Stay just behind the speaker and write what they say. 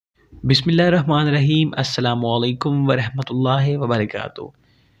Bismillahirrahmanirrahim. Assalamualaikum warahmatullahi wabarakatuh.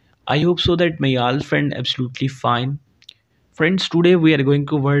 I hope so that my all friend absolutely fine. Friends, today we are going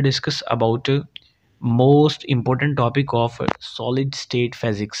to discuss about most important topic of solid state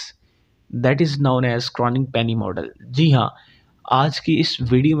physics that is known as Kronig Penney Model. जी हाँ, आज की इस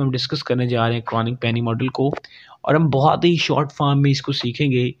video में हम discuss करने जा रहे हैं क्रॉनिक पेनी मॉडल को और हम बहुत ही शॉर्ट फॉर्म में इसको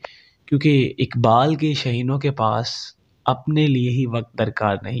सीखेंगे क्योंकि इकबाल के शहीनों के पास अपने लिए ही वक्त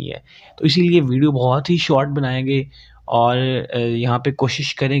दरकार नहीं है। तो इसीलिए वीडियो बहुत ही शॉर्ट बनाएंगे और यहाँ पे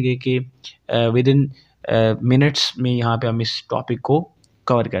कोशिश करेंगे कि विद इन मिनट्स में यहाँ पे हम इस टॉपिक को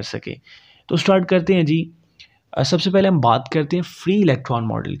कवर कर सकें। तो स्टार्ट करते हैं जी। सबसे पहले हम बात करते हैं फ्री इलेक्ट्रॉन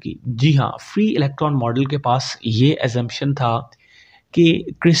मॉडल की। जी हाँ, फ्री इलेक्ट्रॉन मॉडल के पास ये एजम्पशन था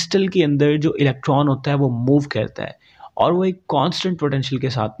कि क्रिस्टल के अंदर जो इलेक्ट्रॉन होता है वो मूव करता है और वो एक कांस्टेंट पोटेंशियल के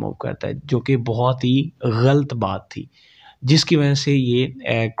साथ मूव करता है, जो कि बहुत ही गलत बात थी, जिसकी वजह से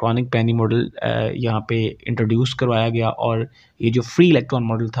ये क्रॉनिक पेनी मॉडल यहाँ पे इंट्रोड्यूस करवाया गया और ये जो फ्री इलेक्ट्रॉन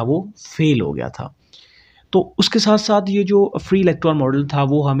मॉडल था वो फेल हो गया था। तो उसके साथ साथ ये जो फ्री इलेक्ट्रॉन मॉडल था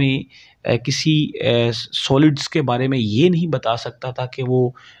वो हमें किसी सॉलिड्स के बारे में ये नहीं बता सकता था कि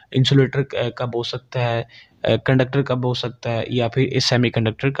वो इंसुलेटर कब हो सकता है, कंडक्टर कब हो सकता है या फिर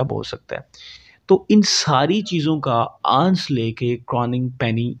सेमीकंडक्टर कब हो सकता है। तो इन सारी चीज़ों का आंस लेके क्रॉनिग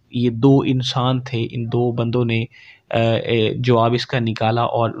पेनी, ये दो इंसान थे, इन दो बंदों ने जवाब इसका निकाला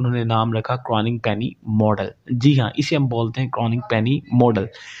और उन्होंने नाम रखा क्रॉनिग पेनी मॉडल। जी हाँ, इसे हम बोलते हैं क्रॉनिग पेनी मॉडल।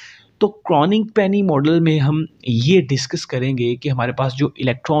 तो क्रॉनिग पेनी मॉडल में हम ये डिस्कस करेंगे कि हमारे पास जो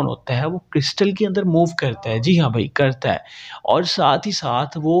इलेक्ट्रॉन होता है वो क्रिस्टल के अंदर मूव करता है। जी हाँ भाई, करता है, और साथ ही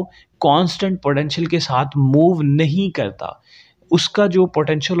साथ वो कांस्टेंट पोटेंशियल के साथ मूव नहीं करता। उसका जो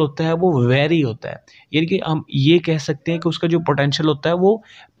पोटेंशियल होता है वो वेरी होता है, यानी कि हम ये कह सकते हैं कि उसका जो पोटेंशियल होता है वो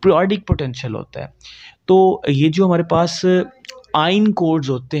पीरियोडिक पोटेंशियल होता है। तो ये जो हमारे पास आयन कोर्स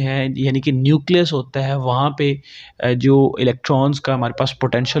होते हैं, यानी कि न्यूक्लियस होता है, वहाँ पे जो इलेक्ट्रॉन्स का हमारे पास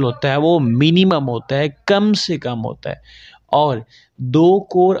पोटेंशियल होता है वो मिनिमम होता है, कम से कम होता है। और दो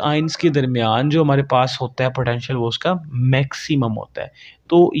कोर आयंस के दरमियान जो हमारे पास होता है पोटेंशियल वो उसका मैक्सिमम होता है।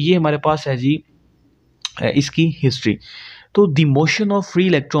 तो ये हमारे पास है जी इसकी हिस्ट्री। तो the motion of free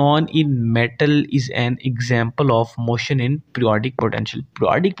electron in metal is an example of motion in periodic potential.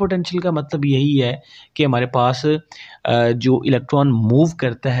 Periodic potential का मतलब यही है कि हमारे पास जो इलेक्ट्रॉन मूव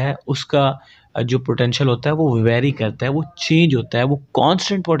करता है उसका जो पोटेंशियल होता है वो वेरी करता है, वो चेंज होता है, वो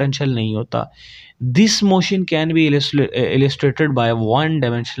कांस्टेंट पोटेंशियल नहीं होता। This motion can be illustrated by one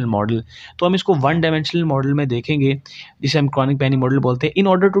dimensional model. तो हम इसको वन डायमेंशनल मॉडल में देखेंगे, जिसे हम क्रॉनिग पेनी मॉडल बोलते हैं। In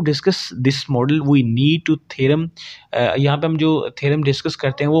order to discuss this model we need to theorem, यहाँ पे हम जो थ्योरम डिस्कस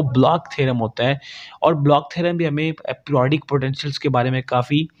करते हैं वो ब्लॉक थ्योरम होता है, और ब्लॉक थ्योरम भी हमें पीरियोडिक पोटेंशियल्स के बारे में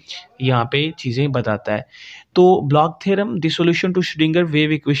काफ़ी यहाँ पे चीज़ें बताता है। तो block theorem, the solution to Schrodinger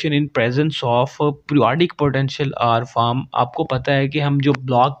wave equation in presence of periodic potential are form. आपको पता है कि हम जो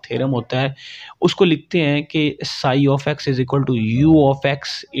ब्लॉक थ्योरम होता है उसको लिखते हैं कि sigh of x is equal to you of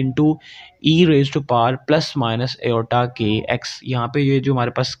x into e raise to power plus minus aorta के एक्स। यहाँ पे ये जो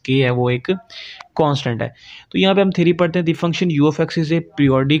हमारे पास के है वो एक कांस्टेंट है। तो यहाँ पे हम थ्योरी पढ़ते हैं, the function you of x is a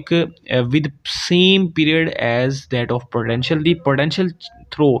periodic with same period as that of potential. The potential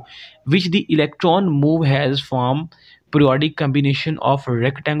through which the electron move has form periodic combination of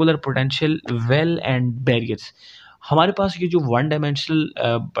rectangular potential well and barriers। हमारे पास ये जो one dimensional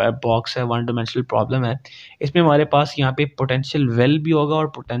box है, one dimensional problem है, इसमें हमारे पास यहाँ पे potential well भी होगा और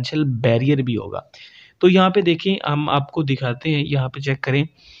पोटेंशियल बैरियर भी होगा। तो यहाँ पे देखें, हम आपको दिखाते हैं, यहाँ पे चेक करें,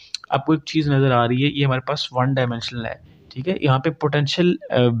 आपको एक चीज़ नज़र आ रही है, ये हमारे पास वन डायमेंशनल है, ठीक है। यहाँ पे पोटेंशियल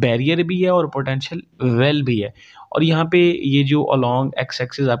बैरियर भी है और पोटेंशियल वेल भी है, और यहाँ पे ये जो अलॉन्ग एक्स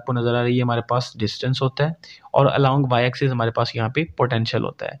एक्सिस आपको नज़र आ रही है हमारे पास डिस्टेंस होता है, और अलॉन्ग वाई एक्सिस हमारे पास यहाँ पे पोटेंशियल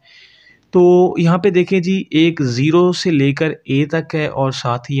होता है। तो यहाँ पे देखें जी, एक ज़ीरो से लेकर ए तक है और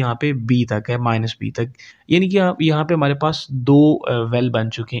साथ ही यहाँ पे बी तक है, माइनस बी तक, यानी कि यहाँ पे हमारे पास दो वेल बन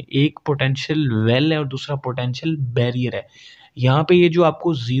चुके हैं, एक पोटेंशियल वेल है और दूसरा पोटेंशियल बैरियर है। यहाँ पे ये जो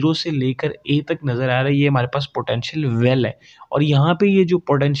आपको ज़ीरो से लेकर ए तक नज़र आ रहा है ये हमारे पास पोटेंशियल वेल है, और यहाँ पे ये जो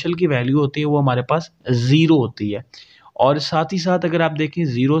पोटेंशियल की वैल्यू होती है वो हमारे पास ज़ीरो होती है। और साथ ही साथ अगर आप देखें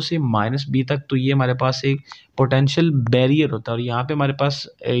ज़ीरो से माइनस बी तक, तो ये हमारे पास एक पोटेंशियल बैरियर होता है, और यहाँ पे हमारे पास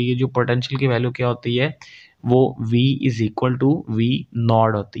ये जो पोटेंशियल की वैल्यू क्या होती है वो V is equal to V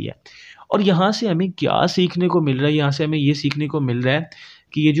not होती है। और यहाँ से हमें क्या सीखने को मिल रहा है, यहाँ से हमें ये सीखने को मिल रहा है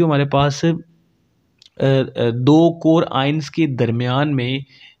कि ये जो हमारे पास दो कोर आयंस के दरमियान में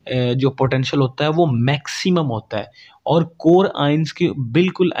जो पोटेंशियल होता है वो मैक्सिमम होता है, और कोर आयंस के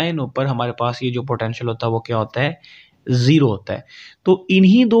बिल्कुल आयन ऊपर हमारे पास ये जो पोटेंशियल होता है वो क्या होता है, ज़ीरो होता है। तो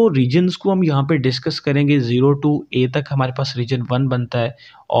इन्हीं दो रीजन्स को हम यहाँ पे डिस्कस करेंगे। 0 टू a तक हमारे पास रीजन 1 बनता है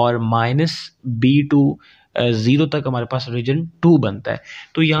और -b टू 0 तक हमारे पास रीजन 2 बनता है।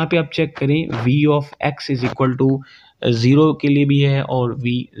 तो यहाँ पे आप चेक करें v of x is equal to 0 के लिए भी है और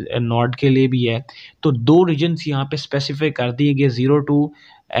v नॉट के लिए भी है। तो दो रीजन्स यहाँ पे स्पेसिफाई कर दिए गए। 0 टू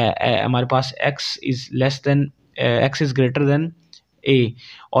हमारे पास x is less than x is greater than ए,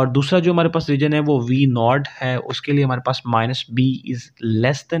 और दूसरा जो हमारे पास रीजन है वो वी नॉट है, उसके लिए हमारे पास -b is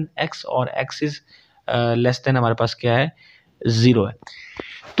less than x और x इज लेस देन हमारे पास क्या है 0 है।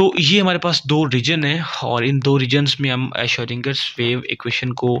 तो ये हमारे पास दो रीजन है और इन दो रीजन्स में हम श्रोडिंगर्स वेव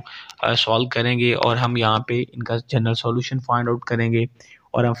इक्वेशन को सॉल्व करेंगे और हम यहाँ पे इनका जनरल सॉल्यूशन फाइंड आउट करेंगे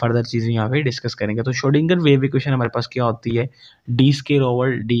और हम फर्दर चीज़ें यहाँ पे डिस्कस करेंगे। तो श्रोडिंगर वेव इक्वेशन हमारे पास क्या होती है, D square over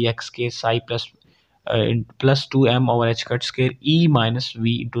D x के Sai plus 2m over H cut square E minus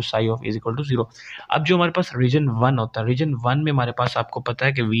we into sigh of is equal to 0। अब जो हमारे पास रीजन 1 होता है, रीजन 1 में हमारे पास आपको पता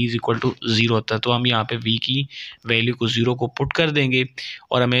है कि v इज इक्वल टू 0 होता है। तो हम यहाँ पे v की वैल्यू को 0 को पुट कर देंगे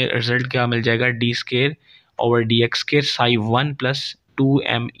और हमें रिजल्ट क्या मिल जाएगा, D square over D x square psi 1 plus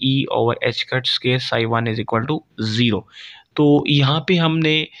 2me over H cut square psi 1 is equal to 0। तो यहाँ पे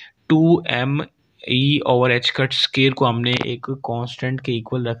हमने 2m ई ओवर एच कट स्केयर को हमने एक कांस्टेंट के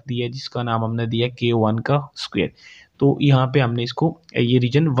इक्वल रख दिया है जिसका नाम हमने दिया k1 का स्क्वायर। तो यहाँ पे हमने इसको ये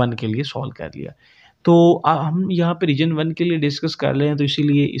रीजन 1 के लिए सॉल्व कर लिया। तो हम यहाँ पे रीजन 1 के लिए डिस्कस कर रहे हैं, तो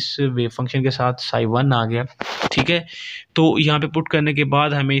इसीलिए इस वेव फंक्शन के साथ साई 1 आ गया, ठीक है। तो यहाँ पे पुट करने के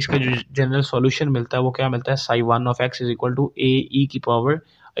बाद हमें इसका जो जनरल सॉल्यूशन मिलता है वो क्या मिलता है, Sai 1 of x is equal to a e की power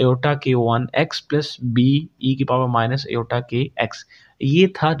aorta k1 x plus b e की power minus aorta k x। ये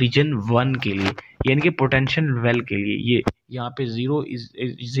था रीजन 1 के लिए, यानी कि पोटेंशियल वेल के लिए। ये यहाँ पे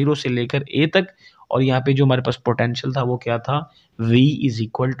 0 से लेकर a तक, और यहाँ पे जो हमारे पास पोटेंशियल था वो क्या था, v इज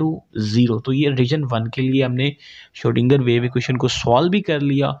इक्वल टू 0। तो ये रीजन 1 के लिए हमने श्रोडिंगर वेव इक्वेशन को सॉल्व भी कर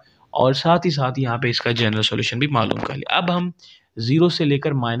लिया और साथ ही साथ यहाँ पे इसका जनरल सॉल्यूशन भी मालूम कर लिया। अब हम 0 से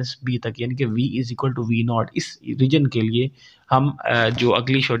लेकर -b तक यानी कि v is equal to v not, इस रीजन के लिए हम जो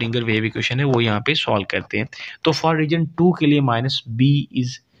अगली श्रोडिंगर वेव इक्वेशन है वो यहाँ पे सॉल्व करते हैं। तो फॉर रीजन 2 के लिए -b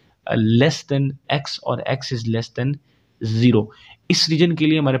is less than x और x इज लेस देन 0। इस रीजन के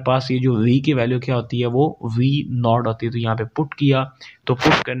लिए हमारे पास ये जो v की वैल्यू क्या होती है वो v नॉट होती है। तो यहाँ पे पुट किया, तो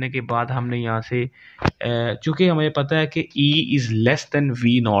पुट करने के बाद हमने यहाँ से चूंकि हमें पता है कि e is less than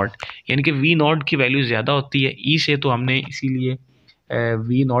v not, यानी कि v नॉट की वैल्यू ज़्यादा होती है e से, तो हमने इसीलिए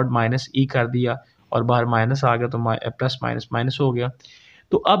v नॉट माइनस e कर दिया और बाहर माइनस आ गया तो प्लस माइनस माइनस हो गया।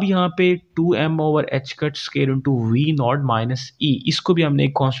 तो अब यहाँ पे 2m over H cut square into we not minus ई, इसको भी हमने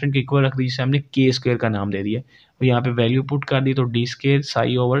एक कांस्टेंट के इक्वल रख दी जिसे हमने के स्क्वायर का नाम दे दिया। तो यहाँ पे वैल्यू पुट कर दी, तो D square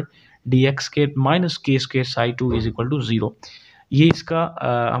psi over D x square minus के square Sai 2 is equal to 0। ये इसका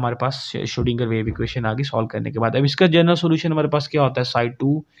हमारे पास श्रोडिंगर वेव इक्वेशन आ गई सॉल्व करने के बाद। अब इसका जनरल सॉल्यूशन हमारे पास क्या होता है, Sai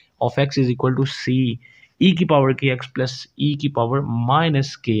 2 of x is equal to सी ई की पावर के एक्स प्लस ई की पावर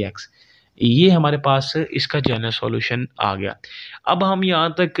माइनस के एक्स। ये हमारे पास इसका जनरल सॉल्यूशन आ गया। अब हम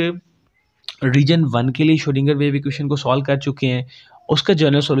यहाँ तक रीजन 1 के लिए श्रोडिंगर वेव इक्वेशन को सॉल्व कर चुके हैं, उसका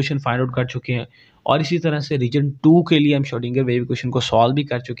जनरल सॉल्यूशन फाइंड आउट कर चुके हैं, और इसी तरह से रीजन 2 के लिए हम श्रोडिंगर वेव इक्वेशन को सॉल्व भी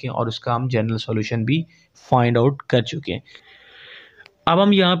कर चुके हैं और उसका हम जनरल सॉल्यूशन भी फाइंड आउट कर चुके हैं। अब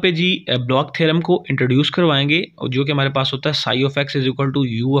हम यहाँ पे जी ब्लॉक थ्योरम को इंट्रोड्यूस करवाएंगे, जो कि हमारे पास होता है sigh of x is equal to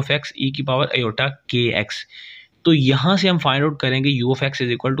you of x ई की पावर एयोटा के एक्स। तो यहाँ से हम फाइंड आउट करेंगे you of x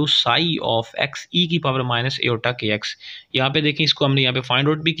is equal to sigh of x ई की पावर माइनस एयोटा के एक्स। यहाँ पे देखें, इसको हमने यहाँ पे फाइंड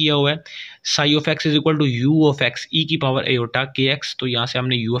आउट भी किया हुआ है। Sigh of x is equal to you of x ई की पावर एयोटा के एक्स। तो यहाँ से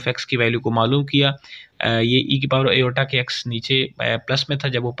हमने यू ऑफ एक्स की वैल्यू को मालूम किया। ये ई की पावर एयोटा के एक्स नीचे प्लस में था,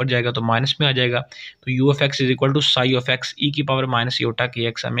 जब ऊपर जाएगा तो माइनस में आ जाएगा। तो you of x is equal to sigh of x ई की पावर माइनस एयोटा के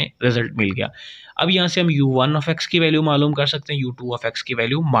एक्स हमें रिजल्ट मिल गया। अब यहाँ से हम u1 ऑफ x की वैल्यू मालूम कर सकते हैं, u2 ऑफ x की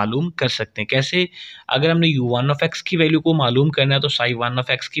वैल्यू मालूम कर सकते हैं। कैसे, अगर हमने u1 ऑफ x की वैल्यू को मालूम करना है तो साई 1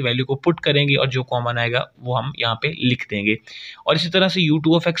 ऑफ x की वैल्यू को पुट करेंगे और जो कॉमन आएगा वो हम यहाँ पे लिख देंगे। और इसी तरह से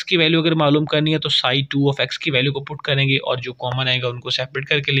u2 ऑफ x की वैल्यू अगर मालूम करनी है तो साई 2 ऑफ x की वैल्यू को पुट करेंगे और जो कॉमन आएगा उनको सेपरेट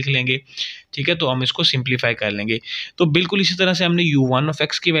करके लिख लेंगे, ठीक है। तो हम इसको सिंप्लीफाई कर लेंगे। तो बिल्कुल इसी तरह से हमने u1 ऑफ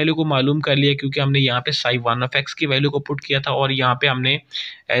x की वैल्यू को मालूम कर लिया, क्योंकि हमने यहाँ पे साई 1 ऑफ x की वैल्यू को पुट किया था, और यहाँ पे हमने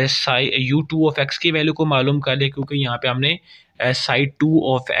u2 ऑफ x की वैल्यू को मालूम कर लिया, क्योंकि यहाँ पे हमने साई 2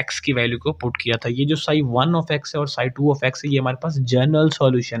 ऑफ x की वैल्यू को पुट किया था। ये जो साई 1 ऑफ x है और साई 2 ऑफ x है, ये हमारे पास जनरल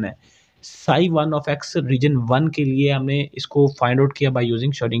सॉल्यूशन है। साई 1 ऑफ x रीजन 1 के लिए हमने इसको फाइंड आउट किया by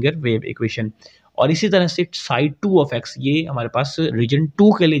using Schrodinger wave equation, और इसी तरह से साई 2 ऑफ x ये हमारे पास रीजन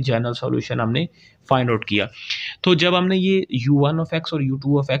 2 के लिए जनरल सॉल्यूशन हमने फाइंड आउट किया। तो जब हमने ये u1 और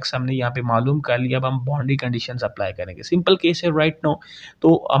u2 हमने यहाँ पे मालूम कर लिया, अब हम बाउंड्री कंडीशंस अप्लाई करेंगे। सिंपल केस है राइट नाउ।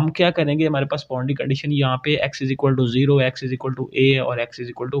 तो हम क्या करेंगे, हमारे पास बाउंड्री कंडीशन यहाँ पे x is equal to 0, x is equal to a और x is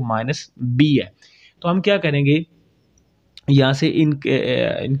equal to -b है। तो हम क्या करेंगे, यहाँ से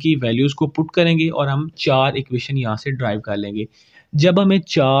इनकी वैल्यूज़ को पुट करेंगे और हम 4 इक्वेशन यहाँ से ड्राइव कर लेंगे। जब हमें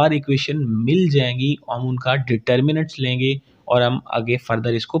 4 इक्वेशन मिल जाएंगी, हम उनका डिटर्मिनेंट्स लेंगे और हम आगे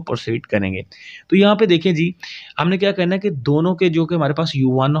फर्दर इसको प्रोसीड करेंगे। तो यहाँ पे देखें जी, हमने क्या करना है कि दोनों के जो कि हमारे पास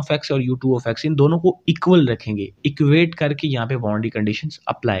u1 और u2 इन दोनों को इक्वल रखेंगे, इक्वेट करके यहाँ पे बाउंड्री कंडीशंस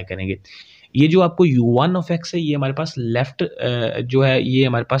अप्लाई करेंगे। ये जो आपको u1 है ये हमारे पास लेफ्ट जो है ये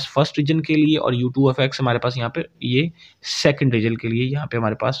हमारे पास फर्स्ट रीजन के लिए, और u2 हमारे पास यहाँ पे ये सेकंड रीजन के लिए यहाँ पे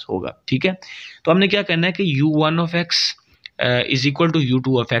हमारे पास होगा। ठीक है, तो हमने क्या करना है कि u1 is equal to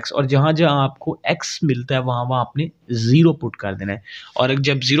u2 और जहाँ जहाँ आपको x मिलता है वहाँ वहाँ आपने 0 पुट कर देना है। और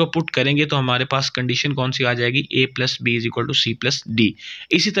जब 0 पुट करेंगे तो हमारे पास कंडीशन कौन सी आ जाएगी, a plus B is equal to C plus D.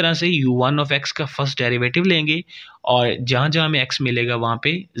 इसी तरह से u1 का फर्स्ट डेरिवेटिव लेंगे और जहाँ जहाँ हमें x मिलेगा वहाँ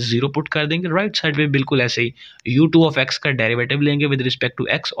पे 0 पुट कर देंगे। राइट साइड पे बिल्कुल ऐसे ही u2 का डेरिवेटिव लेंगे विद रिस्पेक्ट टू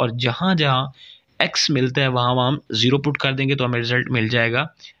x और जहाँ जहाँ x मिलता है वहाँ वहाँ हम 0 पुट कर देंगे, तो हमें रिजल्ट मिल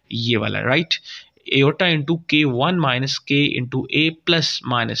जाएगा ये वाला। Right, aorta into k1 minus k into a plus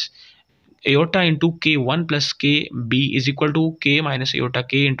minus aorta into k1 plus k b is equal to k minus aorta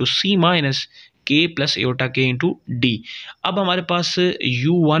k into c minus k plus aorta k into d। अब हमारे पास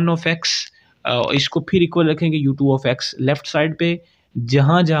u1 इसको फिर equal रखेंगे u2 left side पे,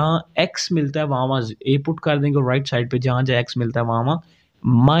 जहाँ जहाँ x मिलता है वहाँ वहाँ a पुट कर देंगे और राइट साइड पे जहाँ जहाँ x मिलता है वहाँ वहाँ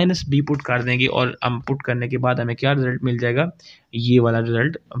माइनस बी पुट कर देंगे और हम पुट करने के बाद हमें क्या रिजल्ट मिल जाएगा, ये वाला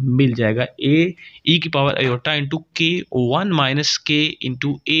रिजल्ट मिल जाएगा, ए ई की power aorta into k1 minus k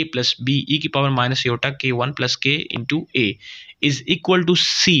into ए प्लस बी ई की power minus aorta k1 plus k into A is equal to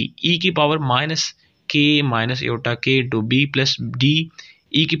सी ई की power minus k minus aorta k into B plus D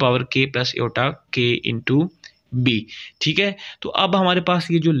E की power k plus aorta k into B. ठीक है, तो अब हमारे पास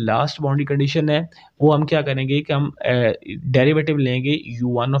ये जो लास्ट बाउंड्री कंडीशन है वो हम क्या करेंगे कि हम डेरिवेटिव लेंगे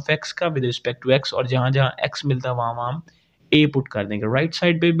u1 का विद रिस्पेक्ट टू x और जहाँ जहाँ x मिलता है वहाँ वहाँ हम a पुट कर देंगे। राइट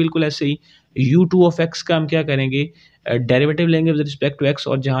साइड पे बिल्कुल ऐसे ही u2 का हम क्या करेंगे, डेरिवेटिव लेंगे विद रिस्पेक्ट टू x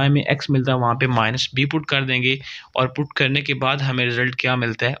और जहाँ हमें x मिलता है वहाँ पे माइनस b पुट कर देंगे और पुट करने के बाद हमें रिजल्ट क्या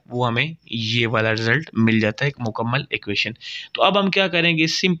मिलता है, वो हमें ये वाला रिजल्ट मिल जाता है, एक मुकम्मल इक्वेशन। तो अब हम क्या करेंगे,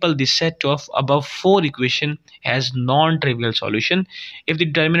 simple this set of above 4 equation has non trivial solution if the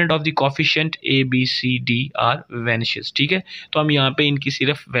determinant of the coefficient a b c d are vanishes. ठीक है, तो हम यहाँ पे इनकी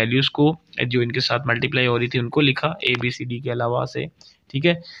सिर्फ वैल्यूज को जो इनके साथ मल्टीप्लाई हो रही थी उनको लिखा a b c d के अलावा से। ठीक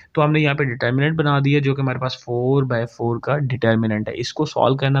है, तो हमने यहाँ पे डिटर्मिनेंट बना दिया जो कि हमारे पास 4/4 का डिटर्मिनेंट है। इसको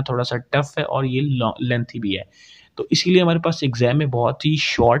सॉल्व करना थोड़ा सा टफ है और ये लेंथी भी है, तो इसीलिए हमारे पास एग्जाम में बहुत ही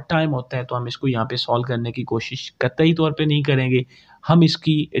शॉर्ट टाइम होता है, तो हम इसको यहाँ पे सॉल्व करने की कोशिश कतई तौर पे नहीं करेंगे। हम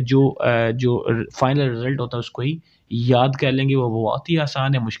इसकी जो फाइनल रिजल्ट होता है उसको ही याद कर लेंगे, वो बहुत ही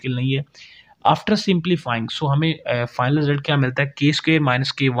आसान है, मुश्किल नहीं है। आफ्टर सिंप्लीफाइंग सो हमें फाइनल रिजल्ट क्या मिलता है, k square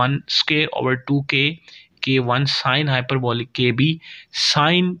minus k1 square over 2k k1 sine hyperbolic kb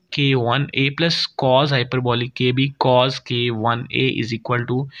sign k1 a plus cos hyperbolic kb cos k1 a is equal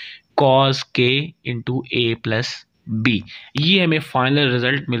to cos k into a plus b। ये हमें final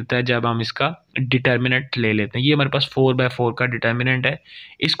result मिलता है जब हम इसका determinant ले लेते हैं। ये हमारे पास 4/4 का डिटर्मिनेंट है,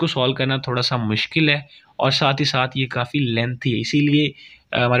 इसको सॉल्व करना थोड़ा सा मुश्किल है और साथ ही साथ ये काफ़ी लेंथी है, इसीलिए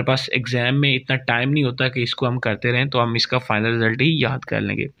हमारे पास एग्जाम में इतना टाइम नहीं होता कि इसको हम करते रहें, तो हम इसका फाइनल रिजल्ट ही याद कर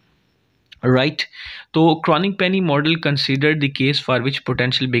लेंगे। राइट, तो chronic Penney model consider the case for which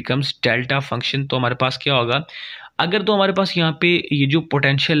potential becomes delta function. तो हमारे पास क्या होगा, अगर तो हमारे पास यहाँ पे ये जो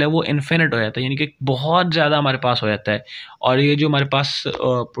पोटेंशियल है वो इन्फिनिट हो जाता है, यानी कि बहुत ज़्यादा हमारे पास हो जाता है, और ये जो हमारे पास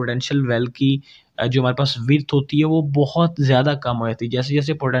पोटेंशियल वेल की जो हमारे पास विड्थ होती है वो बहुत ज़्यादा कम हो जाती है। जैसे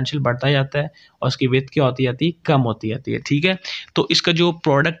जैसे पोटेंशियल बढ़ता जाता है और उसकी विड्थ क्या होती जाती है, कम होती जाती है। ठीक है, तो इसका जो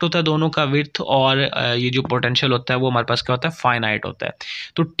प्रोडक्ट होता है दोनों का विड्थ और ये जो पोटेंशियल होता है वो हमारे पास क्या होता है, फाइनाइट होता है।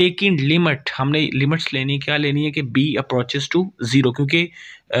 तो टेक इन लिमिट, हमने लिमिट्स लेनी क्या लेनी है कि b अप्रोचेस टू 0, क्योंकि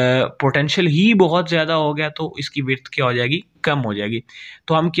पोटेंशियल ही बहुत ज़्यादा हो गया तो इसकी विड्थ क्या हो जाएगी, कम हो जाएगी।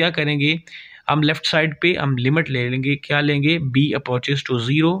 तो हम क्या करेंगे, हम लेफ्ट साइड पे हम लिमिट ले लेंगे, क्या लेंगे, b approaches to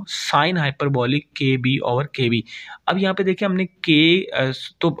 0 sine hyperbolic के बी ओवर के बी। अब यहाँ पे देखिए हमने k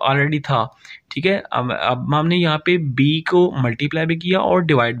तो ऑलरेडी था, ठीक है, अब हमने यहाँ पे b को मल्टीप्लाई भी किया और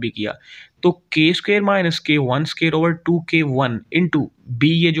डिवाइड भी किया, तो के स्क्वायर माइनस के one square over 2k1 into B,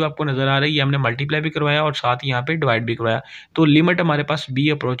 ये जो आपको नजर आ रहा है ये हमने मल्टीप्लाई भी करवाया और साथ ही यहाँ पे डिवाइड भी करवाया। तो लिमिट हमारे पास B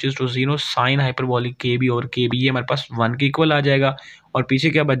approaches to zero sine hyperbolic के बी ओवर के बी, ये हमारे पास 1 के इक्वल आ जाएगा। और पीछे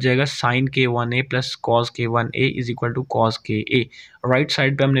क्या बच जाएगा, साइन के वन ए प्लस कॉस के one A is equal to cos के ए। राइट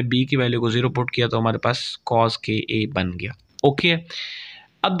साइड पे हमने बी की वैल्यू को 0 पुट किया तो हमारे पास कॉस के ए बन गया। ओके,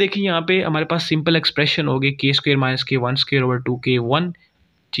 अब देखिए यहाँ पे हमारे पास सिंपल एक्सप्रेशन हो गई के स्क्वायर माइनस के वन स्क्वायर ओवर 2k1,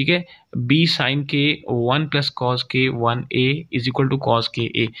 ठीक है, बी साइन के वन प्लस कॉस के one A is equal to cos के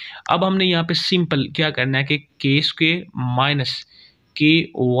ए। अब हमने यहाँ पे सिंपल क्या करना है कि के स्क्वायर माइनस के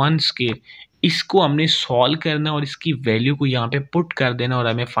वन स्क्वायर इसको हमने सॉल्व करना है और इसकी वैल्यू को यहाँ पे पुट कर देना और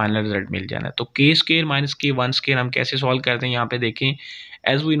हमें फाइनल रिजल्ट मिल जाना है। तो के स्क्वायर माइनस के वन स्क्वायर हम कैसे सॉल्व करते हैं, यहाँ पे देखें,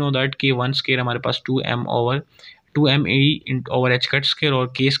 एज वी नो दैट के वन स्क्वायर हमारे पास 2m ए ओवर एच कट स्क्वायर और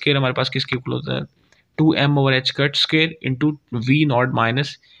के स्क्वायर हमारे पास किसके इक्वल होता है 2m over H cut square into we not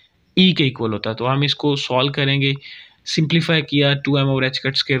minus ई के इक्वल होता है। तो हम इसको सॉल्व करेंगे, सिंप्लीफाई किया, 2m over H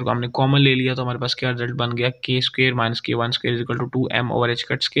cut square को हमने कॉमन ले लिया तो हमारे पास क्या रिजल्ट बन गया, के स्क्वायर माइनस के one square is equal to 2m over H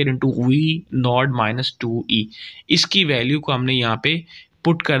cut square into we not minus 2e। इसकी वैल्यू को हमने यहाँ पे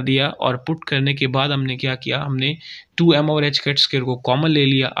पुट कर दिया और पुट करने के बाद हमने क्या किया, हमने 2m over H cut square को कॉमन ले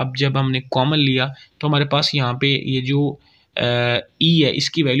लिया। अब जब हमने कॉमन लिया तो हमारे पास यहाँ पे ये जो ई है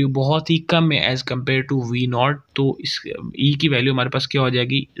इसकी वैल्यू बहुत ही कम है as compare to we not, तो इस ई की वैल्यू हमारे पास क्या हो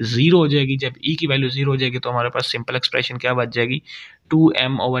जाएगी, 0 हो जाएगी। जब ई की वैल्यू 0 हो जाएगी तो हमारे पास सिंपल एक्सप्रेशन क्या बच जाएगी,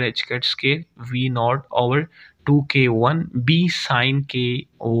 2m over H cut square we not over 2k1 B sign के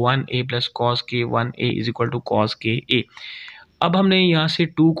वन ए प्लस कॉस के one A is equal to cos के ए। अब हमने यहाँ से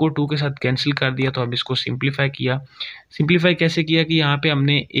 2 को 2 के साथ कैंसिल कर दिया तो अब इसको सिंप्लीफाई किया। सिंप्लीफाई कैसे किया कि यहाँ पे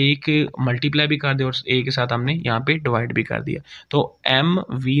हमने एक मल्टीप्लाई भी कर दिया और ए के साथ हमने यहाँ पे डिवाइड भी कर दिया। तो M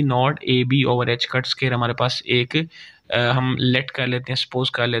we not A B over H cut square हमारे पास एक हम लेट कर लेते हैं, सपोज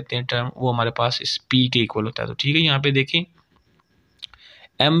कर लेते हैं टर्म, वो हमारे पास इस पी के इक्वल होता है। तो ठीक है, यहाँ पे देखें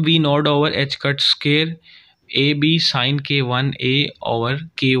M we not over H cut square A B sign के वन ए ओवर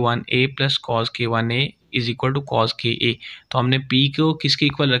के वन ए प्लस कॉस के one A is equal to cos के ए। तो हमने पी को किसके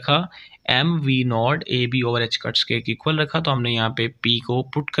इक्वल रखा, M we not A B over H cut square के इक्वल रखा। तो हमने यहाँ पे पी को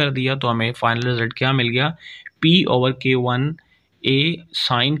पुट कर दिया तो हमें फाइनल रिजल्ट क्या मिल गया, पी ओवर के वन ए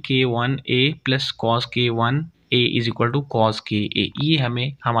साइन के वन ए प्लस कॉस के one A is equal to cos के ए। ये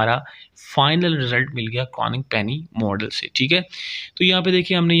हमें हमारा फाइनल रिजल्ट मिल गया क्रॉनिग पेनी मॉडल से। ठीक है, तो यहाँ पे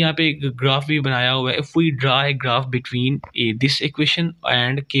देखिए हमने यहाँ पे एक ग्राफ भी बनाया हुआ है। If we draw a graph between A this equation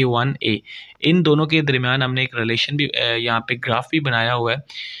and के वन ए, इन दोनों के दरमियान हमने एक रिलेशन भी यहाँ पे ग्राफ भी बनाया हुआ है।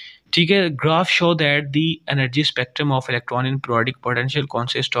 ठीक है, graph show that the energy spectrum of electron in periodic potential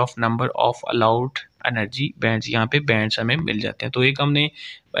consist of number of allowed energy bands. यहाँ पे बैंड्स हमें मिल जाते हैं। तो एक हमने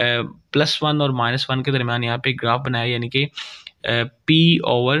 +1 और -1 के दरमियान यहाँ पे ग्राफ बनाया, यानी कि P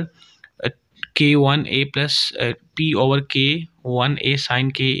ओवर के वन ए प्लस P ओवर के वन ए साइन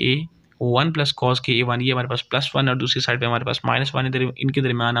के ए वन प्लस कॉस के ए वन, ये हमारे पास +1 और दूसरी साइड पे हमारे पास -1, इनके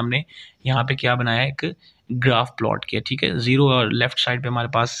दरमियान हमने यहाँ पे क्या बनाया, एक ग्राफ प्लॉट किया। ठीक है, 0 और लेफ्ट साइड पे हमारे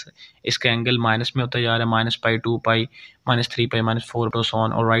पास इसका एंगल माइनस में होता जा रहा है, -π 2π -3π -4 अप टू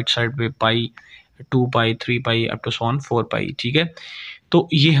सोन, और राइट साइड पे पाई 2π 3π अप टू सोन 4π। ठीक है, तो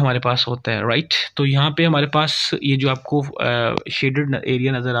ये हमारे पास होता है, राइट। तो यहाँ पे हमारे पास ये जो आपको शेडेड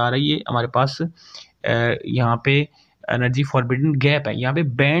एरिया नज़र आ रही है, हमारे पास यहाँ पे एनर्जी फॉरबिडन गैप है, यहाँ पे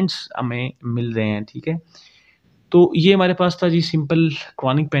बैंड्स हमें मिल रहे हैं। ठीक है, तो ये हमारे पास था जी सिंपल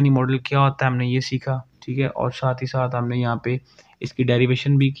क्रॉनिग पेनी मॉडल क्या होता है, हमने ये सीखा। ठीक है, और साथ ही साथ हमने यहाँ पे इसकी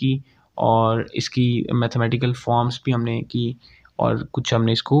डेरिवेशन भी की और इसकी मैथमेटिकल फॉर्म्स भी हमने की और कुछ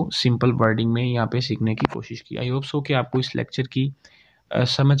हमने इसको सिंपल वर्डिंग में यहाँ पे सीखने की कोशिश की। आई होप सो कि आपको इस लेक्चर की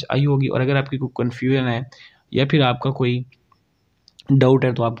समझ आई होगी, और अगर आपकी कोई कन्फ्यूजन है या फिर आपका कोई डाउट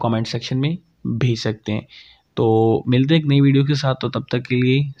है तो आप कमेंट सेक्शन में भेज सकते हैं। तो मिलते हैं एक नई वीडियो के साथ, तो तब तक के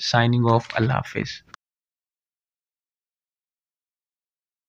लिए साइनिंग ऑफ, अल्लाह हाफिज़।